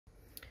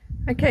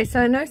Okay, so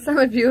I know some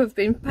of you have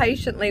been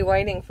patiently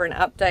waiting for an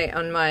update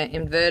on my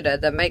inverter,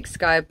 the Make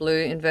Sky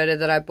Blue inverter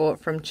that I bought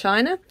from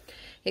China.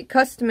 It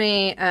cost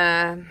me,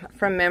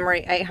 from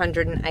memory,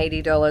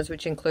 $880,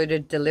 which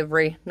included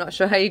delivery. Not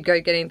sure how you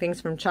go getting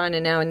things from China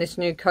now in this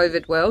new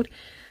COVID world,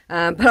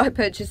 but I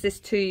purchased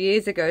this 2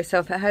 years ago, so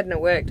if it hadn't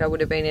worked, I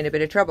would have been in a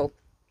bit of trouble.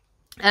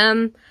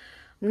 I'm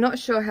not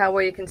sure how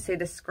well you can see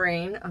the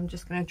screen. I'm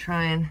just going to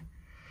try and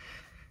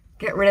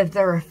get rid of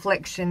the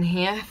reflection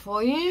here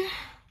for you.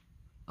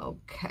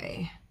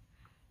 Okay,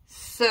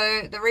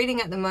 so the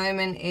reading at the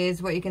moment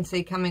is what you can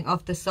see coming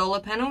off the solar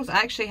panels. I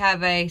actually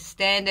have a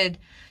standard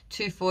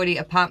 240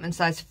 apartment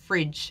size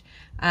fridge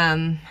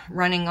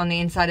running on the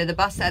inside of the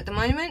bus at the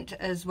moment,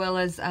 as well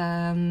as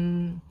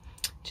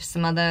just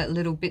some other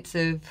little bits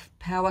of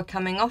power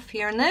coming off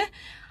here and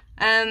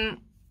there.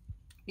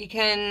 You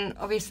can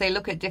obviously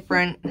look at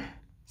different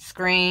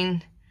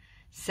screen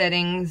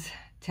settings,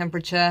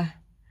 temperature,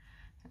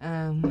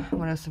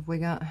 what else have we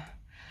got?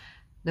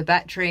 The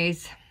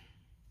batteries,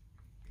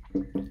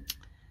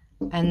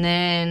 and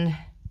then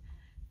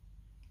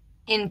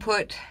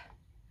input,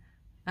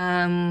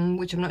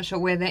 which I'm not sure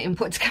where the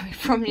input's coming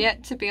from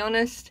yet, to be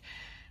honest.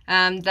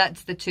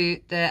 That's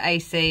the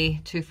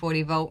AC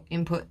 240 volt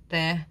input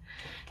there.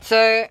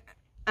 So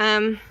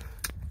the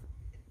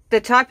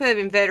type of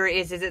inverter it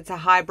is it's a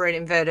hybrid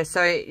inverter,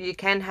 so you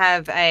can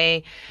have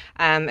a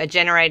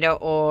generator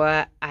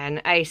or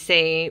an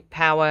AC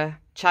power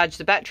charge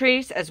the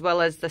batteries, as well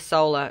as the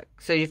solar.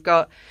 So you've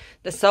got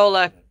the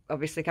solar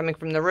obviously coming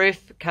from the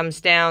roof,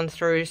 comes down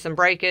through some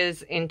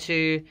breakers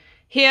into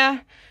here.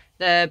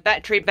 The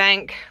battery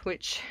bank,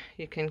 which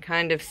you can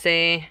kind of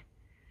see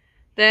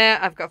there,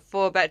 I've got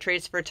 4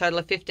 batteries for a total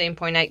of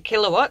 15.8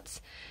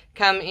 kilowatts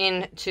come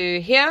into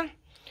here.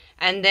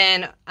 And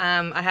then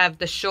I have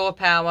the shore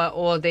power,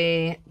 or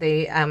the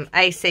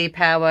AC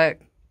power,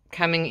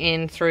 coming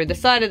in through the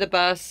side of the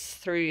bus,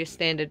 through your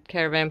standard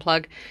caravan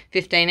plug,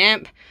 15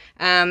 amp,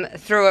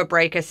 through a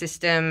breaker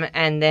system,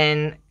 and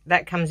then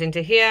that comes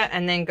into here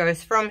and then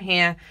goes from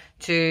here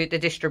to the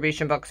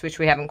distribution box, which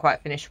we haven't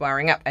quite finished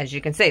wiring up. As you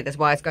can see, there's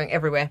wires going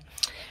everywhere.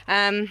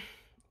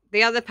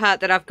 The other part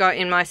that I've got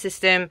in my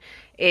system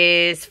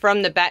is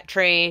from the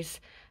batteries.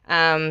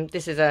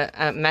 This is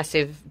a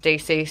massive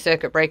DC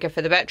circuit breaker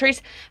for the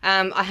batteries.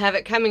 I have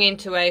it coming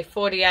into a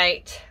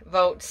 48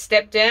 volt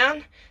step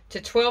down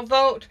to 12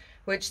 volt,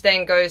 which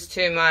then goes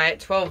to my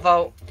 12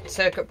 volt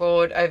circuit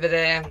board over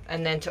there,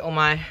 and then to all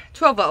my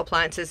 12 volt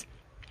appliances.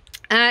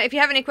 If you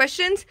have any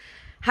questions,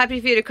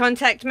 happy for you to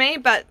contact me,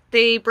 but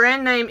the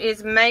brand name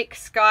is Make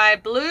Sky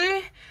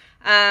Blue.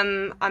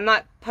 I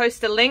might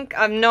post a link.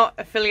 I'm not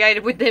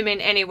affiliated with them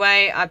in any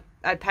way.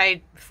 I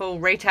paid full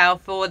retail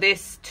for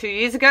this 2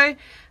 years ago,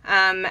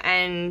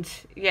 and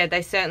yeah,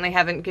 they certainly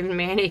haven't given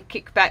me any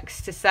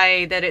kickbacks to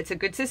say that it's a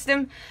good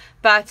system.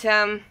 But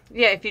yeah,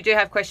 if you do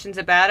have questions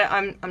about it,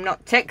 I'm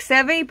not tech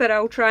savvy, but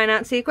I'll try and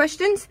answer your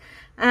questions.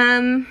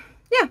 Yeah,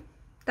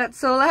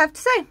 that's all I have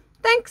to say.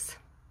 Thanks.